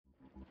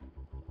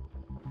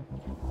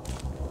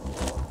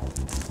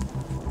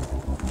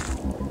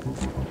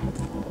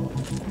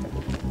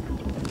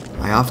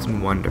I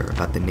often wonder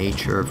about the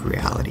nature of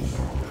reality,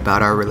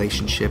 about our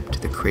relationship to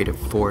the creative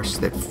force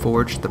that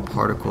forged the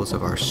particles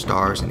of our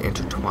stars and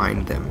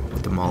intertwined them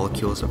with the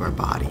molecules of our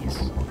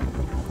bodies.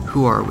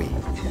 Who are we?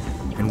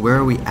 And where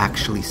are we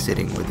actually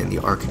sitting within the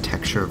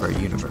architecture of our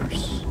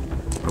universe?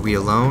 Are we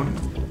alone?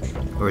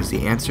 Or is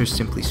the answer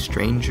simply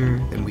stranger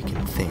than we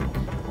can think?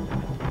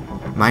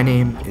 My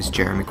name is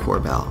Jeremy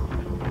Corbell.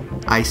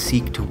 I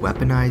seek to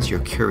weaponize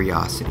your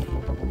curiosity,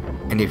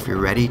 and if you're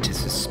ready to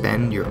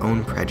suspend your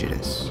own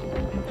prejudice,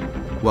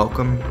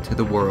 welcome to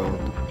the world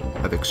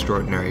of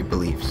extraordinary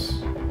beliefs.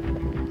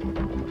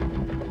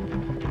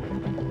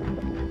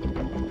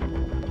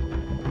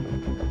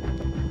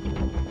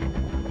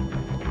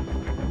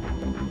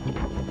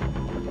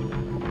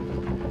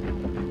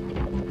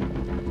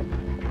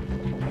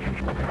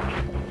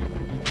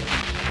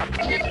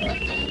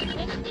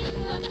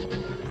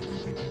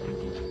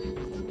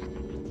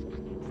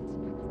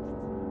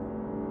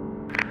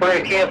 We're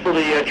going to cancel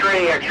the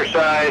training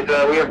exercise.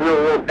 We have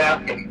real-world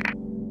tasking.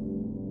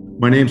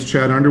 My name's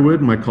Chad Underwood.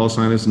 My call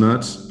sign is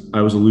Nuts.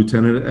 I was a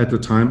lieutenant at the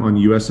time on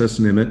USS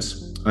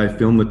Nimitz. I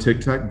filmed the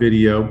TIC TAC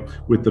video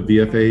with the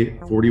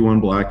VFA 41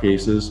 Black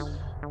Aces,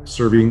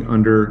 serving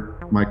under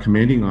my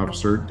commanding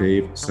officer,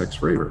 Dave Sex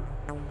Fravor.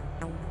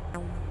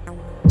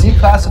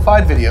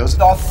 Declassified videos,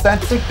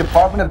 authentic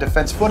Department of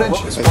Defense footage.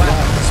 Oh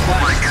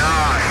my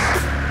gosh.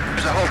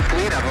 There's a whole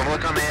fleet of them.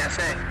 Look on the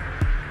ASA.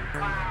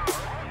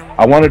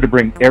 I wanted to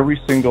bring every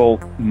single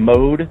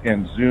mode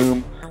and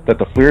zoom that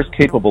the FLIR is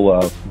capable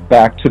of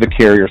back to the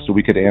carrier so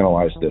we could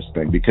analyze this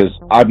thing, because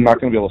I'm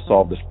not going to be able to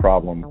solve this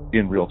problem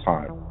in real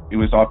time. It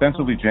was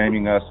offensively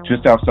jamming us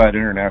just outside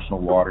international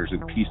waters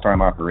in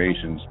peacetime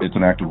operations. It's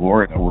an act of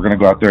war, and we're going to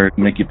go out there and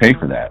make you pay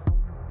for that.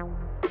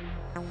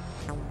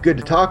 Good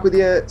to talk with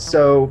you.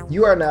 So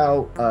you are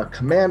now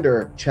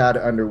Commander Chad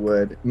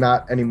Underwood,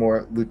 not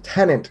anymore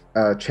Lieutenant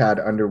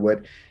Chad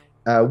Underwood.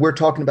 We're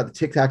talking about the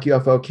TIC TAC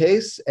UFO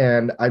case,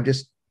 and I'm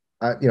just,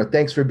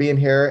 thanks for being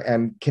here.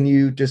 And can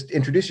you just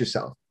introduce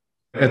yourself?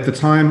 At the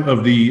time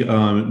of the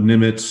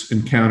Nimitz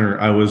encounter,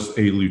 I was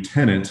a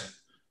lieutenant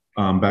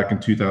back in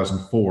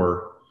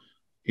 2004.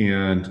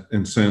 And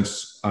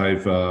since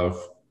I've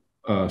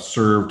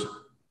served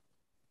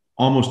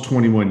almost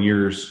 21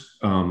 years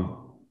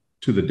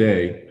to the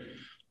day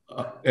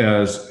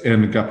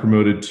and got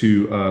promoted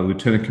to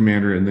lieutenant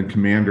commander and then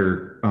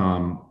commander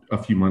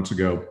a few months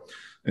ago.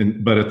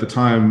 But at the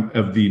time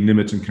of the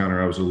Nimitz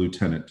encounter, I was a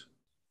lieutenant.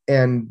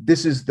 And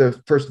this is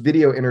the first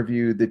video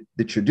interview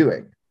that you're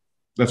doing.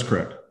 That's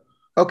correct.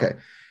 Okay.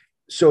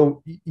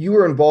 So you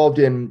were involved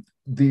in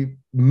the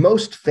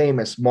most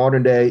famous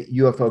modern day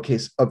UFO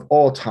case of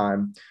all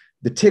time,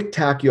 the TIC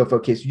TAC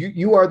UFO case.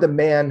 You are the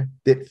man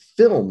that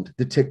filmed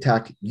the TIC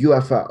TAC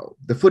UFO,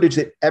 the footage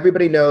that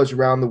everybody knows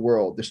around the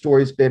world. The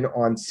story's been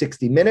on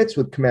 60 Minutes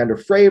with Commander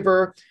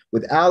Fravor,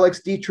 with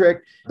Alex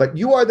Dietrich, but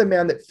you are the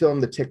man that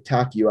filmed the TIC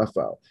TAC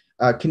UFO.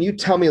 Can you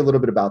tell me a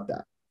little bit about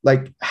that?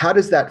 Like, how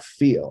does that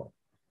feel?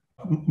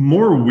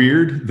 More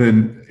weird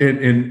and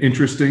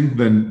interesting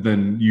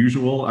than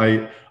usual.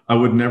 I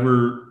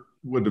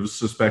would have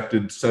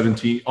suspected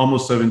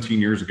almost 17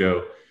 years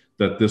ago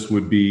that this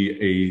would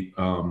be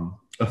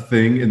a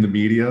thing in the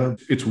media.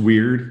 It's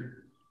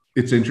weird,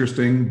 it's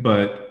interesting,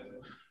 but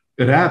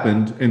it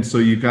happened, and so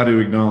you got to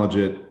acknowledge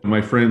it.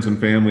 My friends and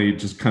family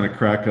just kind of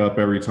crack up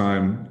every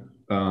time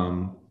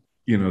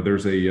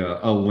there's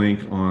a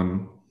link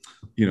on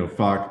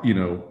Fox,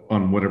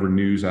 on whatever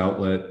news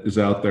outlet is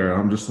out there.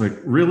 I'm just like,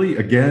 really,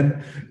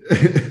 again?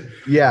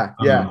 Yeah.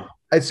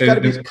 It's got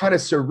to be kind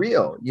of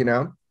surreal,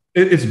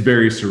 It's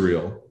very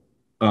surreal.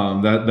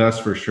 That's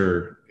for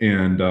sure.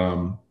 And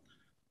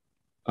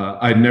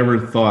I never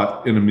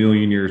thought in a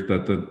million years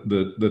that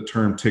the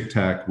term TIC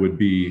TAC would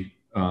be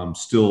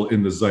still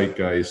in the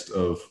zeitgeist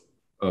of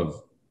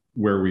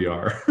where we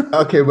are.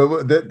 Okay,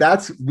 well,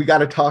 we got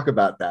to talk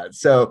about that.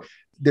 So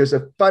there's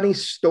a funny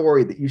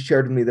story that you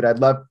shared with me that I'd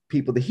love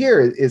people to hear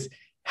is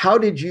how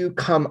did you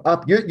come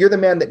up? You're the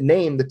man that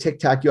named the TIC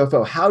TAC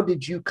UFO. How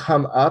did you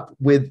come up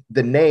with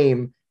the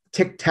name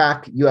TIC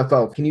TAC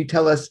UFO? Can you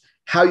tell us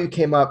how you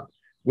came up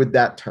with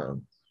that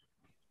term?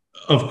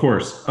 Of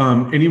course.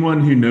 Anyone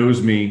who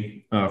knows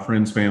me,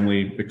 friends,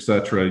 family,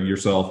 etc.,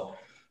 yourself,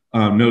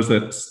 knows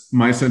that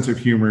my sense of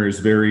humor is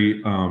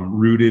very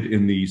rooted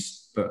in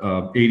these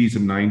 80s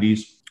and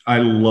 90s. I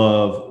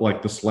love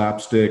like the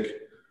slapstick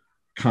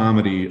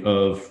comedy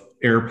of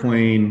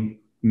Airplane,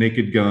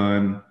 Naked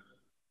Gun,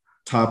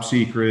 Top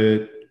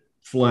Secret,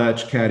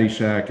 Fletch,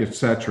 Caddyshack,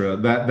 etc.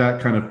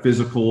 That kind of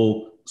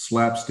physical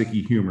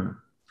slapsticky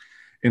humor.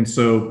 And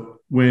so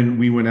when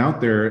we went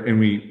out there and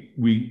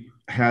we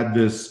had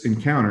this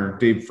encounter,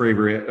 Dave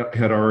Fravor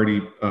had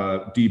already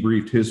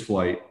debriefed his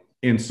flight,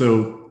 and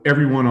so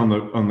everyone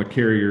on the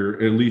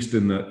carrier, at least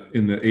in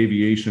the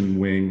aviation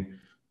wing,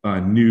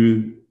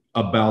 knew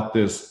about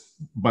this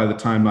by the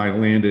time I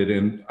landed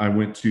and I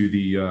went to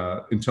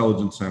the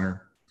intelligence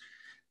center.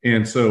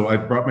 And so I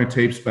brought my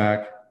tapes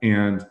back,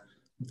 and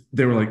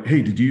they were like,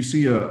 "Hey, did you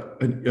see a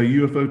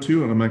UFO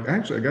too?" And I'm like,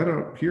 "Actually, I got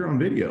it here on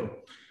video."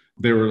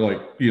 they were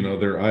like, you know,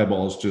 their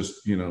eyeballs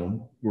just, you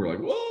know, were like,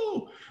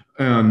 whoa.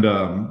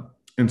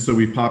 And so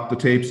we popped the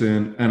tapes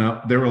in,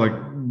 and they were like,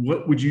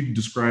 what would you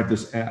describe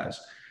this as?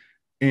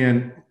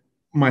 And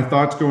my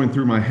thoughts going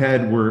through my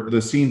head were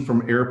the scene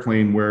from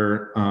Airplane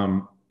where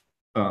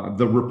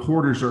the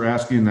reporters are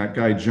asking that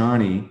guy,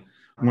 Johnny,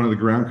 one of the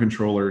ground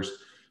controllers,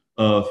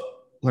 of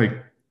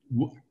like,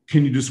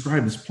 can you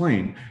describe this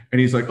plane?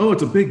 And he's like, oh,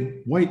 it's a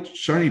big white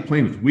shiny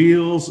plane with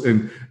wheels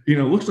and, you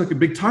know, looks like a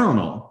big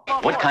Tylenol.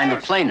 What kind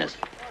of plane is it?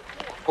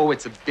 Oh,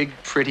 it's a big,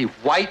 pretty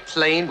white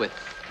plane with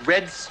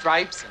red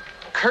stripes and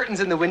curtains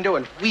in the window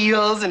and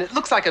wheels, and it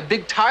looks like a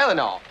big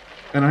Tylenol.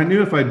 And I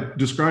knew if I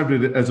described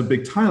it as a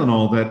big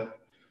Tylenol that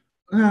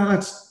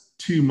that's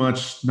too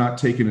much, not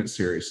taking it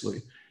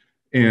seriously.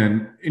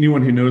 And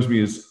anyone who knows me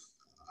is,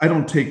 I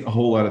don't take a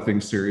whole lot of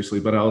things seriously,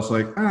 but I was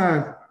like,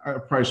 I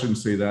probably shouldn't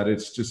say that.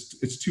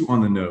 It's too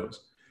on the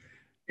nose.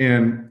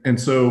 And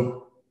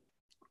so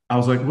I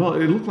was like, well,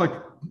 it looked like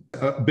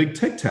a big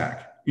Tic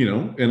Tac, you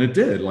know, and it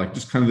did, like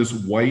just kind of this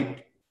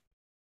white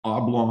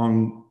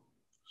oblong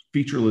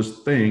featureless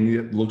thing.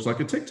 It looks like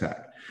a Tic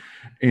Tac.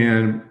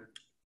 And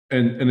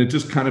it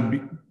just kind of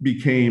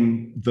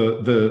became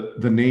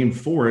the name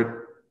for it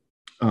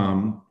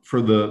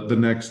for the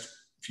next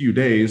few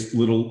days.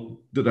 Little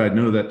did I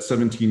know that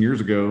 17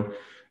 years ago,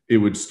 it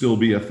would still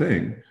be a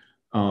thing.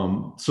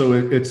 So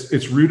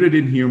it's rooted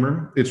in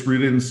humor, it's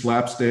rooted in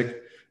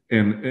slapstick,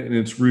 and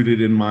it's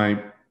rooted in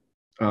my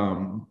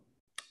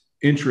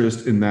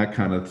interest in that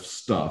kind of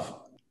stuff.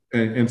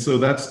 And so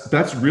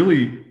that's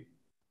really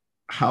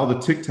how the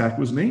Tic Tac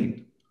was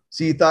named.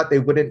 So you thought they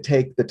wouldn't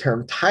take the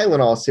term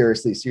Tylenol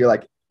seriously. So you're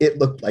like, it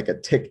looked like a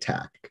Tic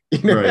Tac.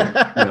 Right.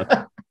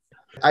 Yeah.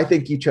 I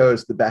think you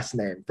chose the best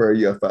name for a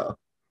UFO.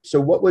 So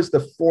what was the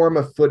form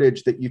of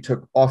footage that you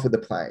took off of the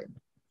plane?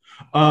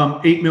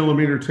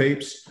 8mm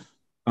tapes.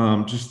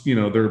 Just, you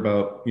know, they're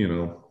about, you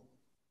know,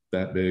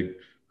 that big.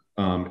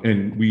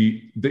 And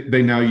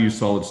they now use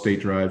solid state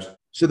drives.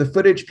 So the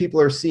footage people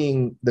are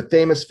seeing, the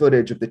famous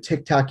footage of the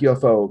Tic Tac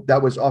UFO,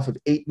 that was off of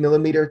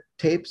 8mm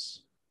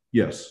tapes?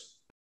 Yes.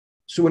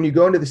 So when you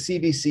go into the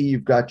CVC,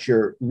 you've got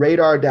your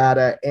radar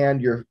data and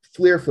your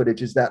FLIR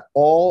footage. Is that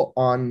all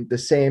on the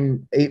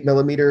same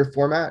 8mm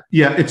format?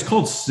 Yeah, it's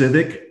called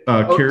Civic,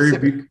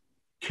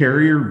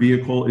 Carrier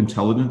Vehicle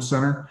Intelligence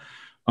Center.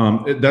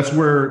 That's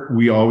where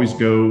we always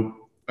go.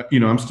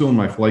 You know, I'm still in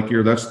my flight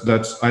gear.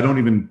 I don't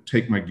even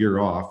take my gear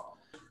off.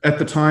 At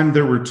the time,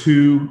 there were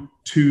two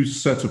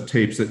sets of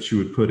tapes that you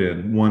would put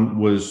in. One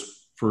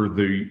was for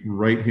the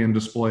right-hand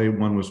display.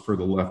 One was for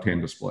the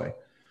left-hand display.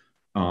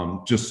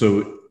 Just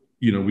so,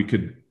 you know, we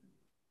could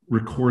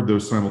record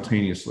those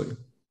simultaneously.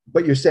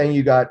 But you're saying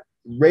you got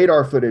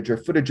radar footage or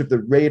footage of the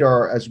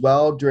radar as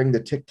well during the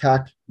Tic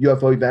Tac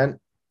UFO event?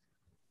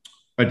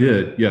 I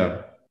did,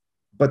 yeah.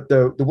 But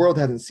the world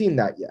hasn't seen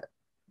that yet.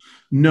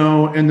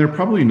 No, and they're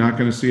probably not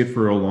going to see it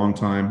for a long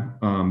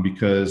time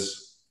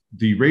because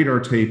the radar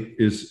tape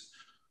there's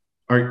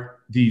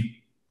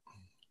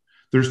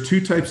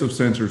two types of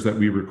sensors that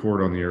we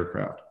record on the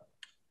aircraft: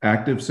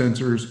 active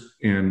sensors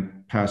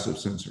and passive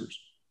sensors.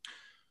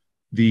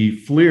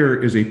 The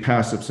FLIR is a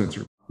passive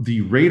sensor.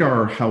 The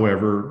radar,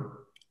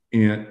 however,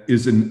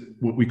 is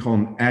what we call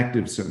an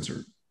active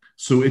sensor.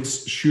 So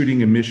it's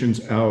shooting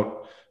emissions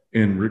out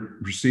and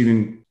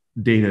receiving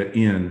data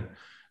in.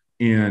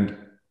 And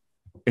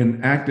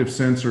an active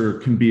sensor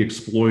can be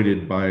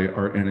exploited by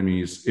our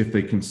enemies if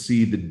they can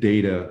see the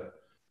data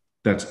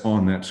that's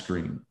on that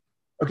screen.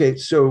 Okay,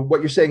 so what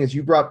you're saying is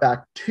you brought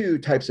back two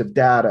types of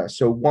data.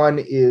 So one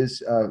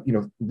is,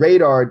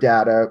 radar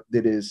data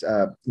that is,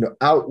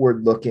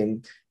 outward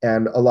looking,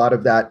 and a lot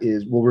of that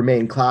will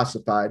remain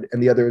classified.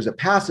 And the other is a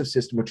passive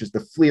system, which is the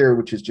FLIR,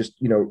 which is just,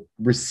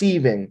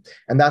 receiving.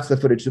 And that's the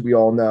footage that we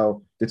all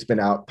know that's been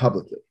out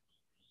publicly.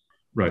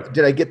 Right.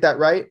 Did I get that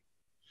right?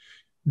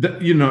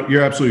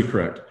 You're absolutely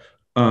correct.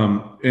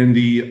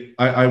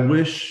 I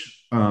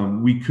wish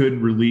we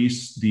could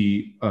release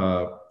the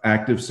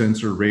active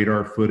sensor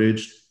radar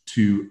footage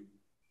to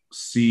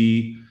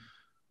see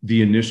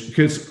the initial,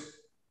 because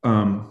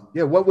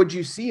what would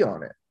you see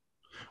on it?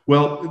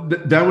 Well,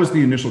 that was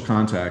the initial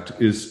contact.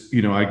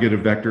 I get a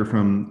vector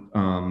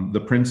from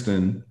the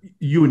Princeton.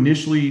 You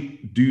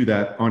initially do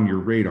that on your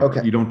radar.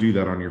 Okay. You don't do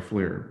that on your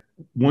FLIR.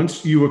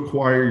 Once you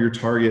acquire your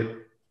target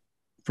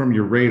from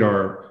your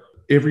radar,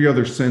 every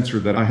other sensor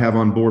that I have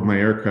on board my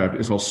aircraft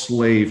is a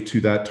slave to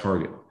that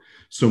target.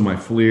 So my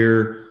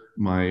FLIR,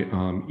 my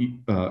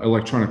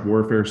electronic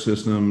warfare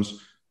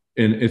systems,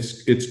 and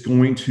it's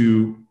going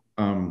to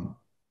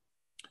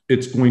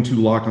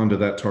lock onto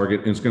that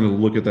target, and it's going to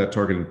look at that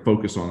target and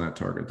focus on that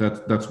target.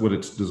 That's what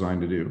it's designed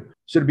to do.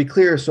 So to be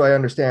clear, so I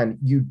understand,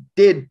 you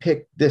did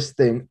pick this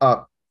thing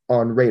up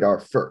on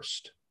radar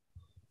first.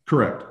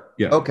 Correct.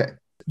 Yeah. Okay.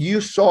 You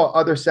saw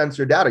other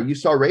sensor data. You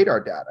saw radar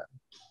data.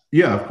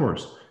 Yeah, of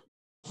course.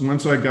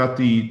 Once I got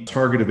the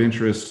target of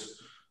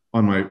interest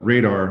on my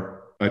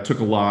radar, I took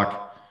a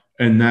lock.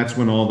 And that's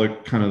when all the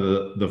kind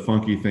of the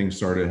funky things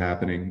started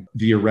happening.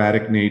 The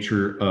erratic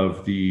nature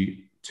of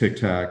the Tic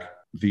Tac,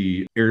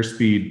 The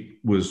airspeed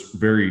was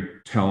very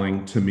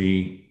telling to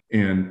me.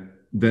 And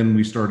then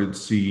we started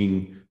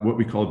seeing what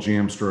we call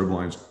jam strobe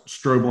lines.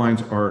 Strobe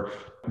lines are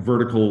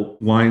vertical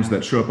lines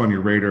that show up on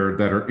your radar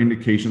that are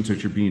indications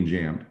that you're being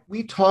jammed.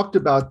 We talked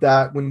about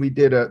that when we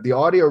did the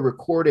audio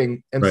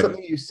recording, and Right.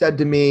 something you said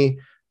to me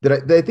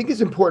that I think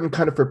is important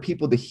kind of for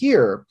people to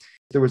hear.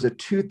 There was a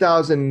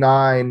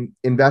 2009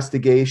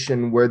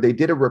 investigation where they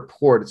did a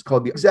report. It's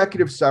called the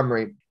Executive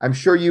Summary. I'm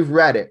sure you've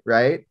read it,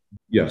 right?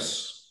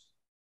 Yes.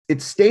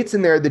 It states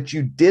in there that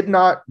you did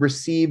not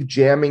receive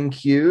jamming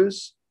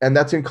cues, and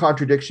that's in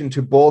contradiction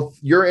to both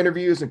your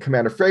interviews and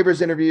Commander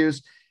Fravor's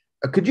interviews.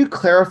 Could you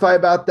clarify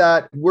about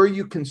that? Were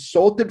you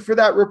consulted for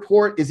that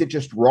report? Is it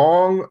just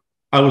wrong?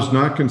 I was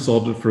not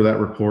consulted for that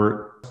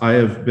report. I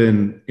have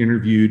been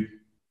interviewed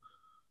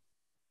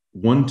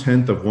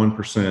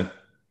 0.1%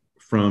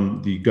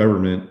 from the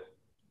government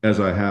as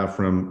I have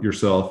from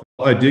yourself.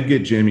 I did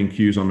get jamming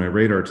cues on my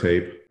radar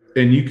tape,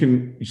 and you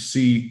can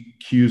see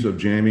cues of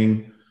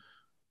jamming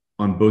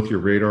on both your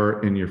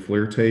radar and your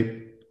FLIR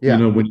tape. Yeah.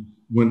 You know,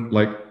 when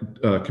like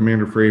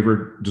Commander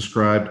Fravor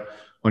described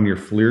on your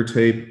FLIR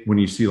tape, when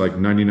you see like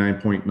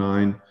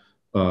 99.9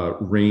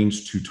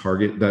 range to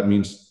target, that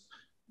means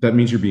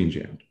you're being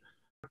jammed.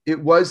 It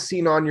was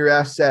seen on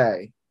your SA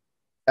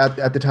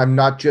at the time,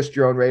 not just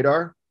your own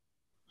radar?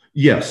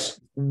 Yes.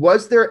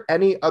 Was there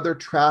any other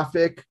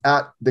traffic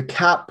at the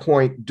cap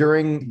point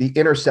during the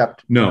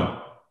intercept?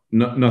 No,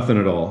 nothing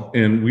at all.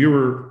 And we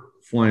were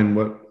flying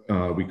what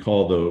we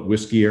call the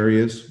whiskey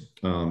areas.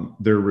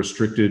 They're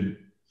restricted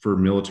for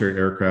military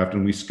aircraft,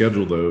 and we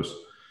schedule those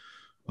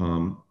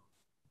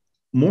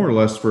more or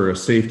less for a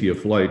safety of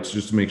flights,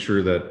 just to make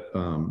sure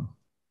that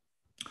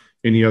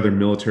any other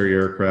military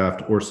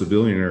aircraft or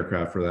civilian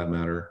aircraft, for that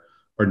matter,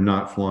 are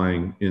not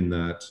flying in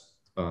that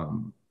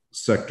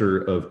sector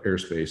of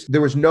airspace.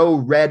 There was no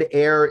red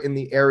air in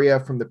the area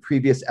from the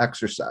previous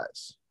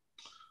exercise.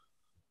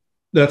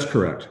 That's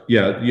correct.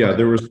 Yeah.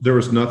 There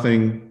was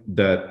nothing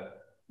that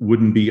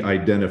wouldn't be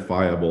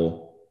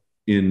identifiable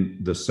in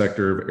the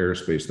sector of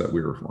airspace that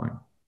we were flying.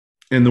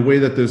 And the way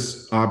that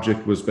this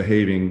object was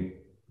behaving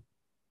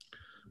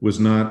was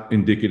not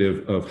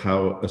indicative of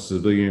how a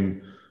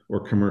civilian or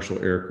commercial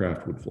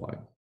aircraft would fly.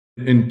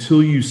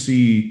 Until you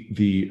see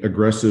the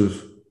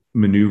aggressive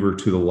maneuver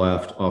to the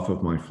left off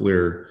of my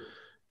FLIR,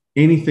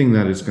 anything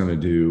that it's going to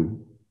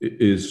do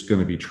is going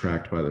to be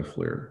tracked by the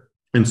FLIR.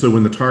 And so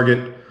when the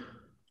target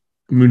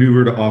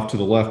maneuvered off to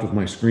the left of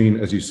my screen,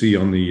 as you see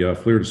on the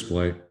FLIR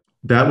display,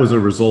 that was a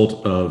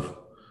result of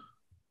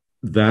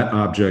that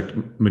object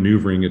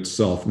maneuvering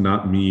itself,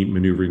 not me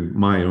maneuvering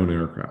my own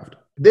aircraft.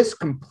 This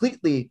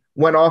completely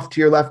went off to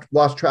your left,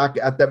 lost track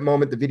at that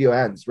moment the video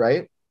ends,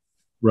 right?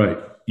 Right.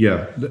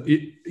 Yeah.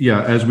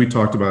 Yeah. As we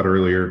talked about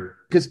earlier.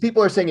 Because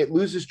people are saying it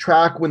loses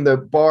track when the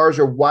bars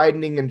are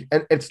widening,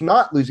 and it's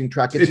not losing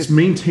track. It's just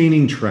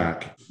maintaining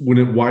track. When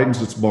it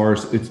widens its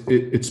bars,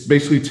 it's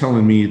basically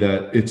telling me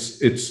that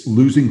it's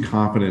losing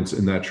confidence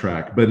in that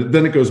track. But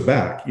then it goes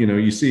back. You know,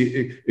 you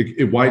see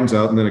it widens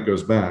out and then it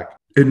goes back.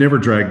 It never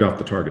dragged off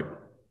the target.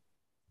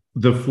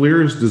 The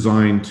FLIR is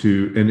designed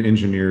to and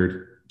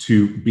engineered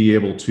to be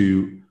able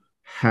to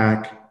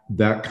hack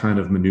that kind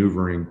of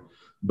maneuvering,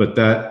 but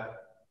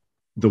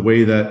the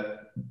way that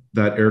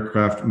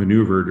aircraft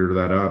maneuvered, or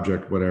that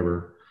object,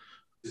 whatever,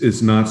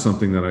 is not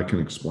something that I can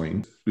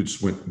explain. It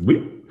just went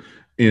whoop,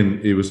 and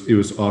it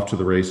was off to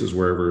the races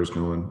wherever it was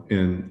going,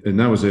 and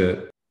that was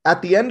it.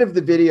 At the end of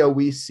the video,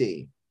 we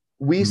see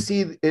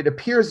it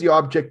appears the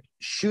object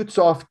shoots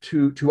off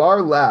to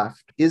our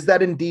left. Is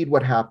that indeed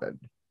what happened?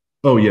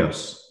 Oh,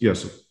 yes,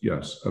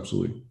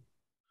 absolutely.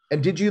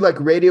 And did you like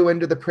radio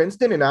into the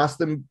Princeton and ask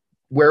them,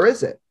 where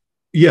is it?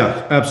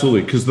 Yeah,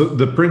 absolutely. Because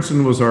the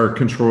Princeton was our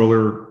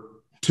controller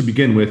to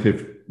begin with,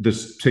 if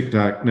this TIC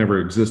TAC never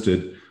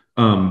existed.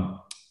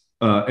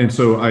 And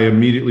so I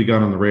immediately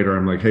got on the radar.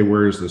 I'm like, hey,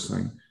 where is this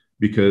thing?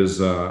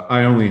 Because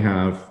I only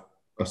have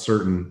a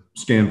certain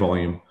scan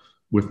volume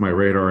with my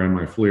radar and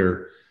my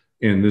FLIR,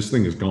 and this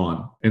thing is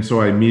gone. And so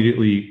I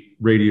immediately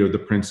radioed the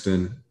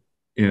Princeton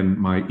and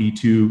my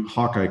E2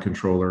 Hawkeye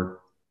controller.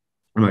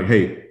 I'm like,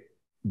 hey,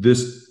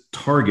 this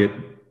target,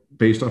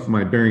 based off of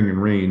my bearing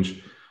and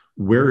range,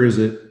 where is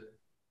it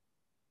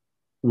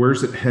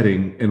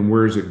heading and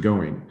where is it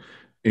going?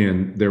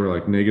 And they were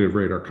like, negative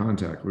radar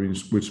contact,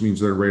 which means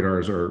their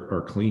radars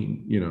are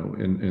clean, you know,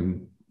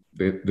 and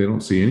they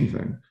don't see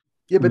anything.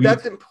 Yeah, but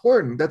that's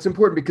important. That's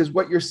important because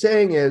what you're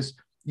saying is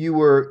you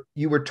were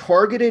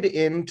targeted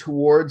in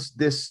towards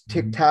this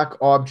TIC TAC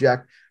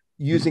object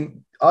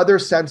using other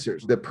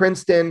sensors. The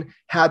Princeton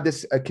had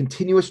a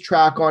continuous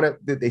track on it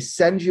that they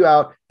send you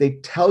out. They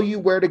tell you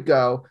where to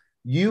go.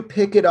 You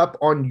pick it up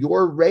on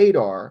your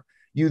radar.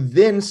 You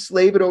then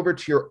slave it over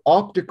to your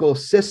optical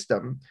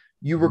system.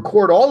 You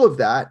record all of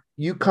that.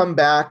 You come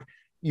back,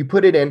 you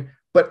put it in.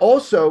 But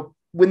also,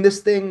 when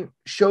this thing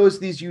shows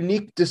these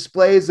unique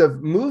displays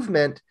of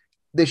movement,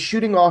 they're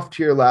shooting off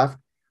to your left,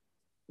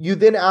 you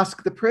then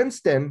ask the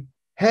Princeton,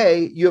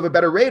 hey, you have a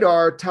better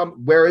radar. Tell me,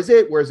 where is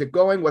it? Where is it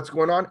going? What's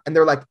going on? And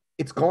they're like,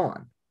 it's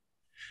gone.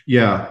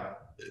 Yeah.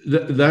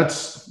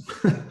 That's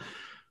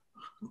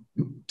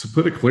to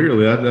put it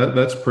clearly,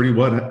 that's pretty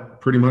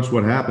much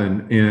what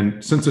happened.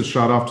 And since it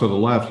shot off to the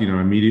left, I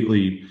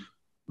immediately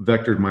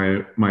vectored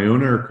my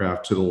own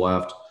aircraft to the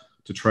left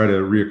to try to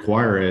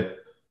reacquire it,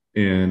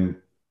 and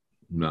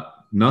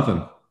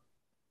nothing.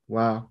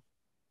 Wow.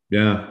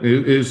 Yeah,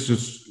 it's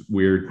just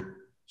weird.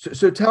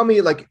 So tell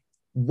me, like,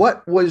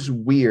 what was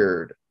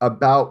weird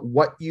about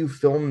what you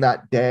filmed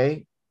that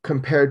day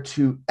compared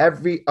to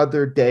every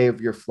other day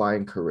of your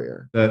flying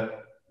career?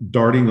 That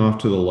darting off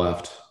to the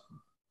left,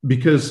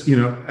 because,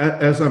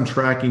 as I'm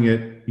tracking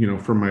it,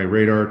 from my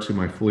radar to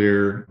my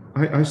FLIR,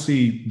 I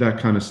see that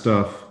kind of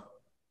stuff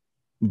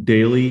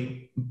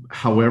daily.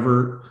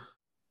 However,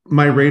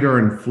 my radar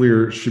and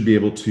FLIR should be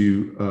able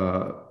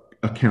to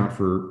account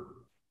for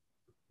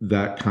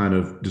that kind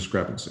of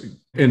discrepancy.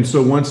 And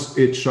so once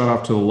it shot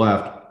off to the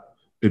left,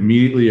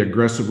 immediately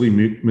aggressively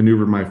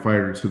maneuvered my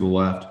fighter to the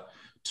left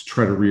to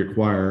try to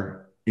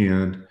reacquire,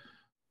 and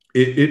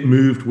it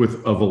moved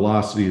with a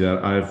velocity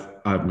that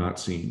I've not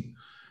seen.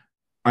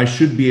 I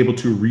should be able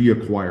to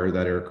reacquire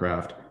that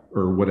aircraft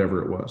or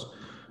whatever it was.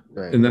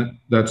 Right. And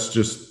that's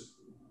just,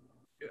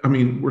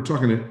 we're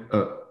talking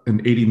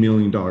an $80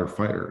 million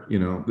fighter,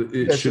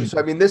 So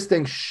I mean, this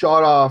thing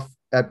shot off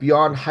at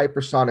beyond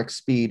hypersonic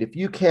speed. If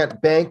you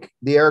can't bank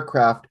the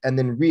aircraft and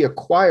then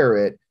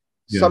reacquire it,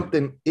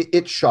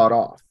 it shot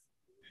off.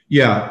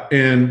 Yeah.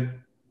 And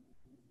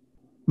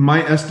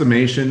my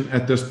estimation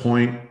at this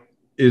point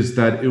is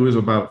that it was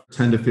about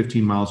 10 to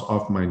 15 miles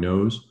off my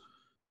nose.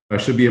 I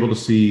should be able to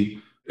see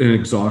an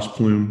exhaust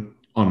plume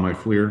on my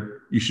FLIR.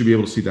 You should be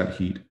able to see that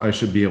heat. I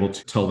should be able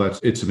to tell that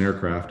it's an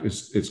aircraft.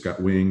 It's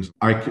got wings.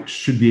 I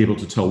should be able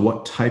to tell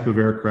what type of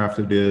aircraft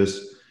it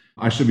is.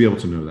 I should be able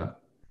to know that.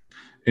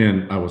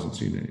 And I wasn't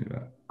seeing any of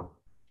that.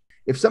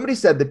 If somebody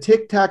said the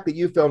Tic Tac that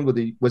you filmed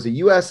was a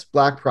U.S.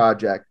 black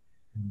project,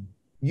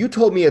 you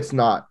told me it's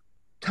not.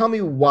 Tell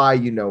me why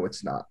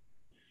it's not.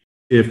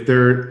 If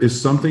there is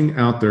something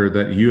out there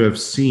that you have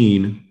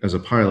seen as a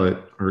pilot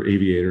or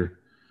aviator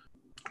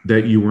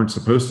that you weren't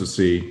supposed to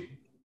see,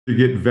 you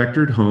get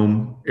vectored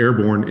home,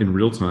 airborne in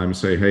real time,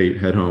 say, hey,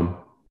 head home.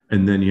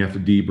 And then you have to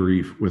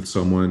debrief with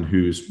someone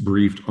who's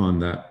briefed on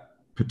that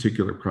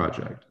particular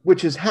project.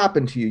 Which has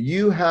happened to you.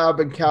 You have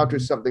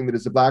encountered something that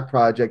is a black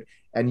project,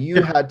 and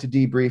you had to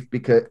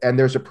debrief and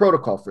there's a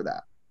protocol for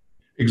that.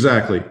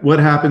 Exactly. What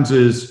happens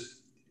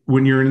is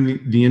when you're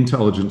in the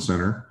intelligence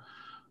center,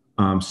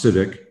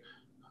 civic,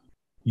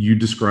 you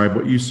describe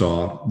what you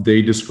saw.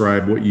 They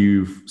describe what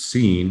you've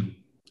seen.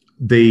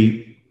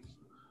 They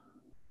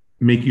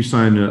make you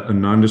sign a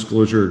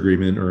non-disclosure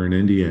agreement or an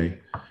NDA,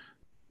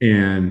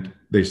 and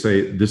they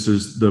say this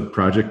is the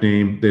project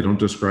name. They don't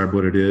describe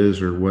what it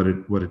is or what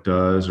it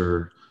does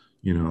or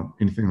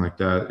anything like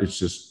that. It's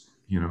just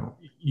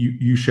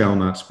you shall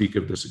not speak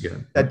of this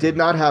again. That did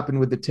not happen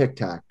with the Tic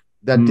Tac.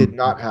 That did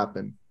not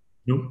happen.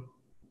 Nope.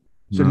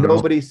 So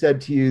nobody said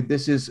to you,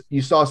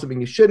 you saw something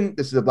you shouldn't.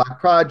 This is a black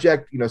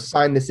project.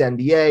 Sign this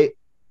NDA.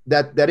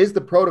 That is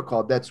the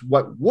protocol. That's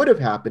what would have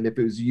happened if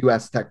it was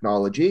U.S.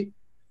 technology,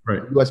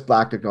 right? U.S.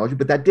 black technology,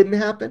 but that didn't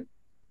happen.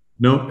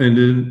 No, and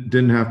it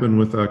didn't happen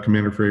with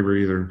Commander Fravor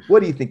either.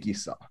 What do you think you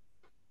saw?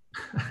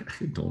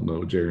 I don't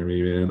know,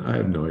 Jeremy, man. I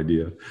have no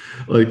idea.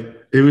 Like,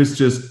 it was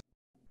just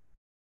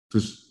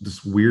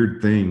this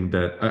weird thing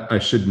that I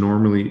should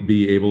normally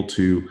be able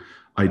to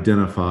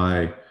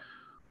identify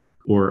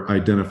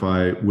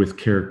with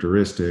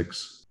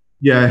characteristics.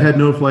 Yeah, I had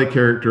no flight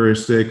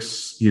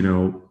characteristics,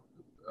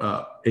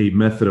 a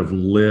method of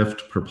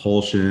lift,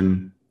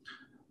 propulsion,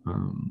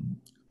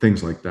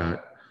 things like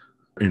that.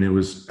 And it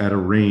was at a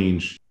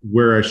range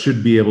where I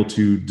should be able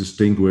to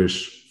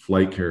distinguish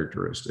flight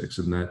characteristics,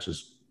 and that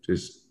just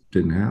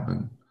didn't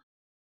happen.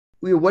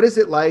 What is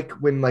it like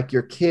when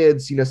your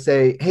kids,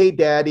 say, hey,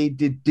 daddy,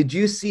 did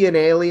you see an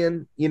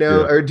alien,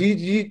 or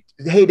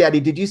hey, daddy,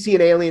 did you see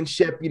an alien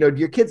ship? Do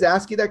your kids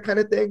ask you that kind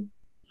of thing?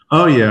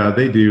 Oh yeah,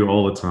 they do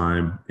all the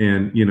time.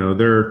 And,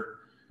 they're,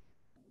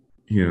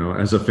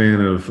 as a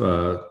fan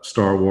of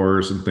Star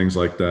Wars and things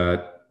like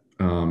that,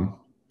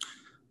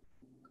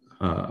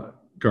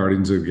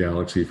 Guardians of the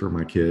Galaxy for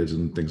my kids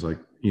and things like,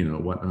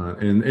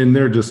 whatnot. And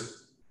they're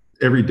just,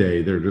 every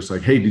day, they're just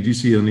like, hey, did you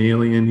see an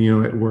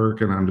alien, at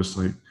work? And I'm just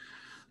like,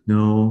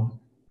 no,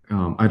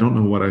 I don't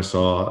know what I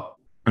saw.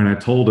 And I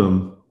told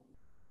them,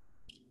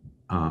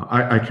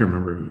 I can't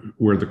remember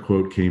where the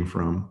quote came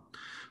from,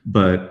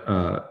 but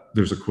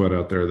there's a quote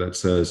out there that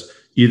says,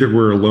 either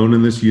we're alone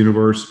in this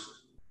universe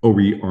or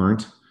we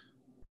aren't.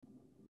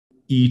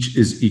 Each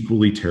is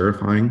equally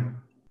terrifying.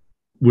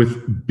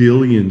 With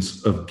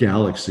billions of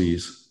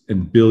galaxies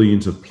and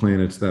billions of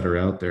planets that are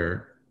out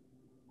there,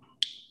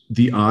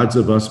 the odds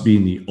of us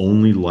being the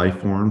only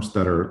life forms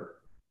that are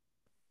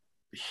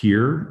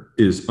here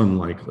is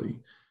unlikely.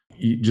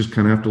 You just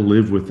kind of have to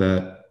live with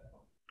that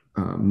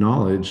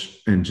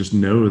knowledge and just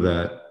know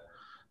that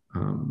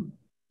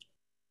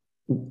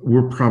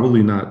we're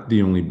probably not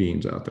the only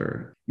beings out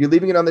there. You're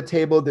leaving it on the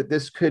table that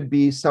this could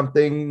be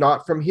something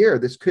not from here.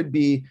 This could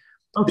be,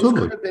 totally. This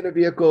could have been a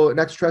vehicle, an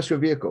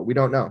extraterrestrial vehicle. We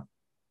don't know.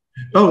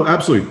 Oh,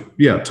 absolutely.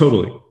 Yeah,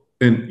 totally.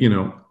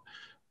 And,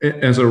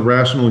 as a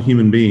rational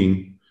human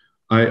being,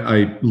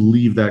 I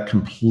leave that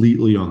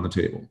completely on the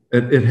table.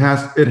 It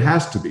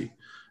has to be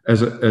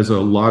as a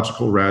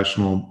logical,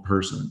 rational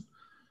person.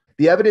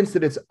 The evidence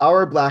that it's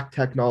our black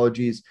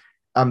technologies,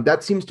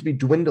 that seems to be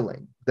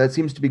dwindling. That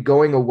seems to be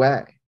going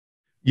away.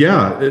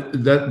 Yeah,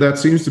 that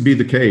seems to be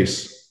the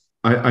case.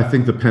 I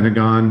think the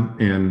Pentagon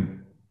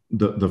and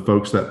the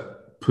folks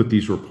that put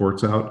these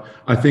reports out,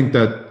 I think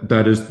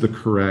that is the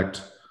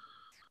correct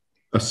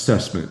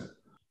assessment.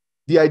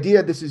 The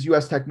idea this is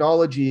U.S.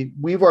 technology,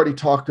 we've already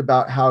talked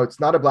about how it's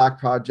not a black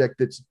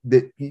project,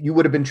 that you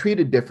would have been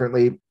treated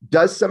differently.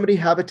 Does somebody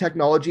have a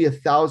technology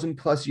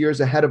 1,000+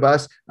 years ahead of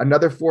us,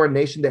 another foreign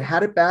nation that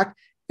had it back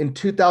in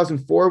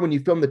 2004 when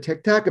you filmed the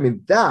Tic Tac? I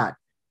mean, that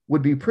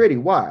would be pretty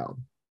wild.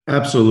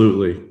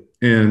 Absolutely.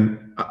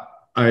 And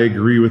I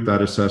agree with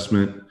that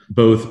assessment,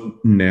 both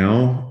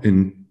now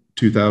in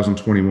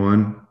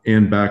 2021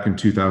 and back in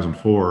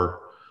 2004.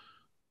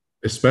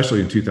 Especially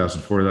in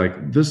 2004,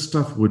 like this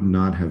stuff would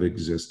not have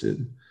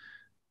existed.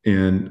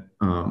 And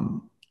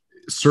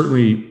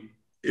certainly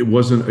it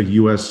wasn't a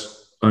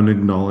US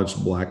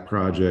unacknowledged black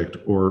project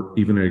or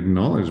even an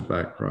acknowledged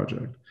black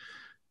project.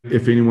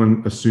 If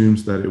anyone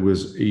assumes that it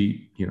was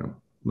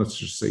let's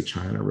just say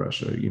China,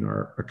 Russia,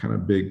 are kind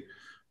of big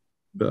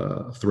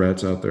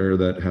threats out there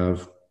that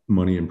have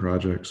money in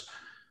projects,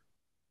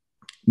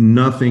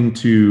 nothing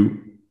to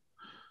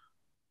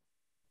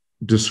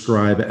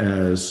describe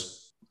as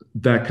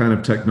that kind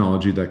of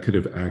technology that could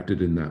have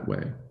acted in that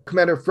way.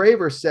 Commander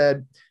Fravor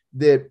said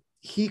that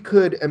he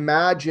could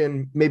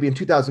imagine maybe in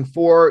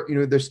 2004,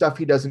 there's stuff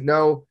he doesn't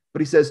know,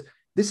 but he says,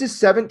 this is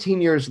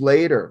 17 years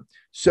later.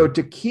 So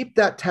to keep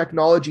that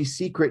technology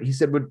secret, he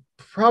said, would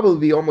probably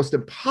be almost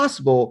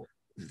impossible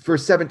for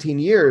 17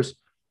 years.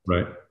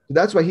 Right.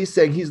 That's why he's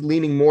saying he's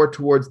leaning more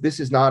towards this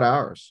is not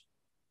ours.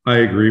 I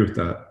agree with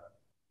that.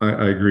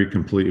 I agree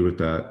completely with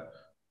that.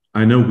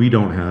 I know we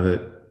don't have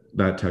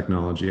that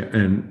technology,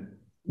 and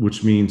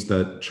which means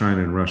that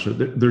China and Russia,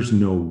 there's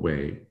no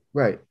way.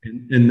 Right.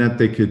 And that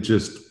they could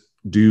just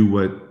do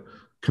what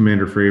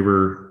Commander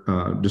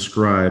Fravor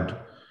described,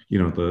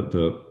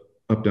 the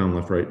up, down,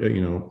 left, right,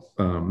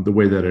 the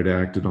way that it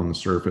acted on the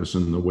surface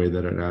and the way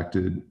that it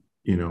acted,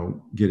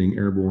 getting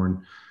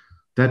airborne.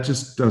 That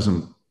just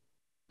doesn't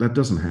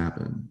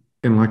happen.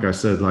 And like I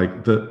said,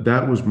 like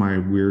that was my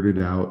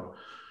weirded out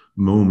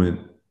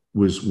moment,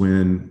 was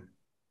when,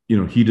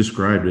 he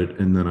described it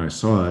and then I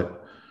saw it.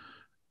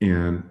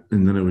 And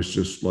then it was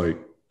just like,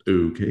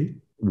 okay,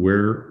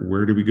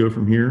 where do we go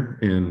from here?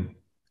 And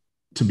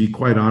to be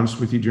quite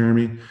honest with you,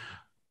 Jeremy,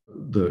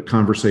 the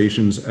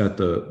conversations at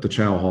the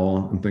Chow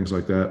Hall and things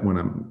like that, when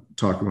I'm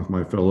talking with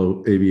my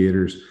fellow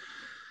aviators,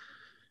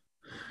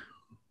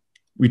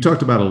 we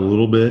talked about it a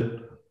little bit,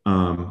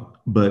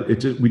 but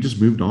we just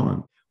moved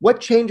on.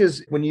 What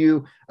changes when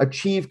you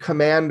achieve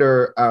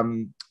commander?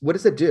 What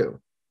does it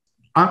do?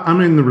 I'm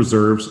in the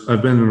reserves.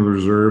 I've been in the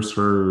reserves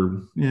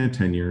for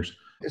 10 years.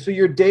 So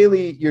your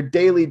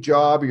daily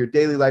job or your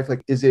daily life,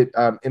 like, is it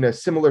in a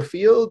similar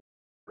field?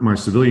 My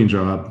civilian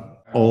job,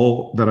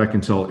 all that I can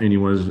tell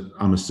anyone is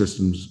I'm a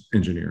systems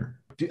engineer.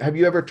 Have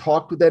you ever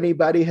talked with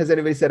anybody? Has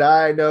anybody said,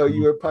 I know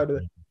you were part of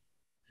it?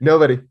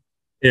 Nobody.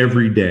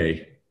 Every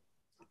day.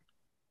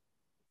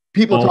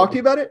 People talk to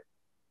you about it?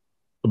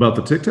 About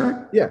the Tic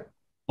Tac? Yeah.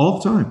 All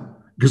the time.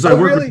 Because I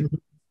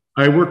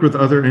work with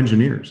other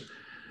engineers.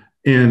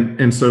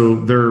 And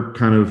so they're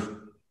kind of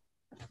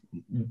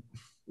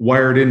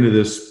wired into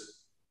this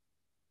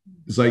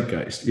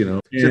zeitgeist,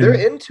 So they're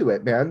into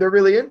it, man. They're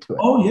really into it.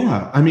 Oh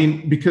yeah. I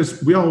mean,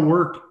 because we all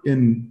work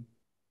in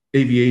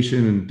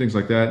aviation and things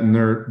like that. And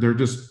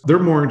they're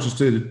more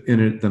interested in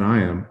it than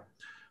I am.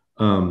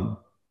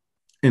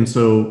 And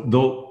so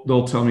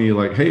they'll tell me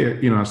like,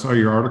 hey, I saw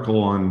your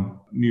article on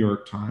New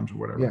York Times or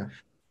whatever.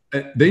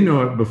 Yeah. They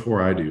know it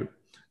before I do.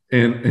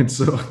 And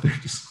so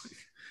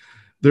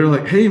they're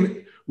like,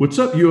 hey, what's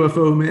up,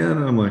 UFO man?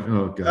 And I'm like,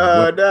 oh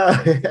God. Oh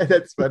no,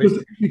 that's funny.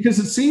 Because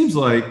it seems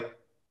like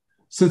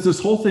since this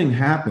whole thing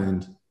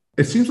happened,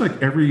 it seems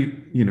like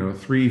every,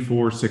 3,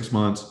 4, 6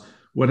 months,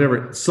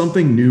 whatever,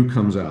 something new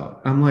comes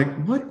out. I'm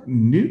like, what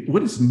new?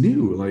 What is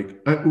new?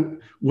 Like,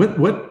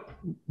 what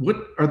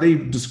are they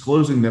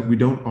disclosing that we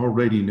don't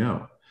already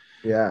know?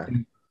 Yeah.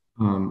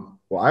 Well,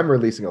 I'm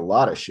releasing a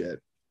lot of shit.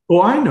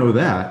 Well, I know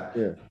that.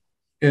 Yeah.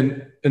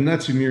 And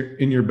that's in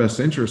your best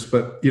interest.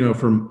 But,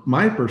 from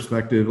my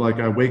perspective,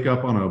 like I wake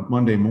up on a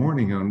Monday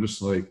morning and I'm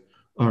just like,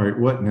 all right,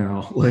 what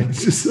now? Like,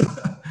 just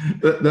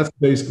that's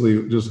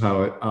basically just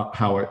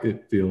how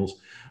it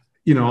feels.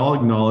 I'll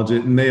acknowledge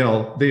it, and they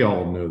all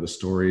know the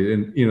story.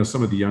 And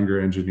some of the younger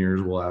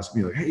engineers will ask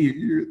me like, "Hey,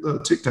 you're the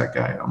Tic Tac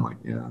guy." I'm like,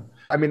 "Yeah."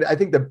 I mean, I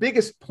think the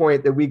biggest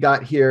point that we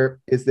got here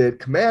is that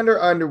Commander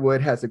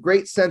Underwood has a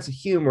great sense of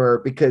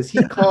humor because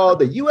he called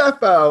the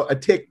UFO a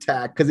Tic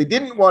Tac because he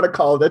didn't want to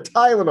call it a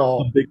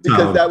Tylenol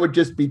because that would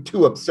just be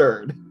too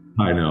absurd.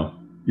 I know.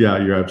 Yeah,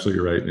 you're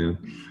absolutely right, man.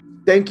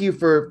 thank you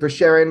for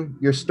sharing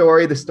your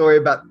story, the story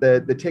about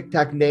the Tic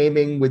Tac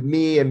naming with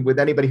me and with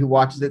anybody who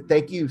watches it.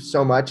 Thank you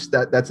so much.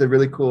 That's a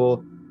really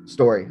cool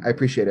story. I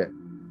appreciate it.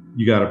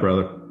 You got it,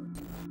 brother.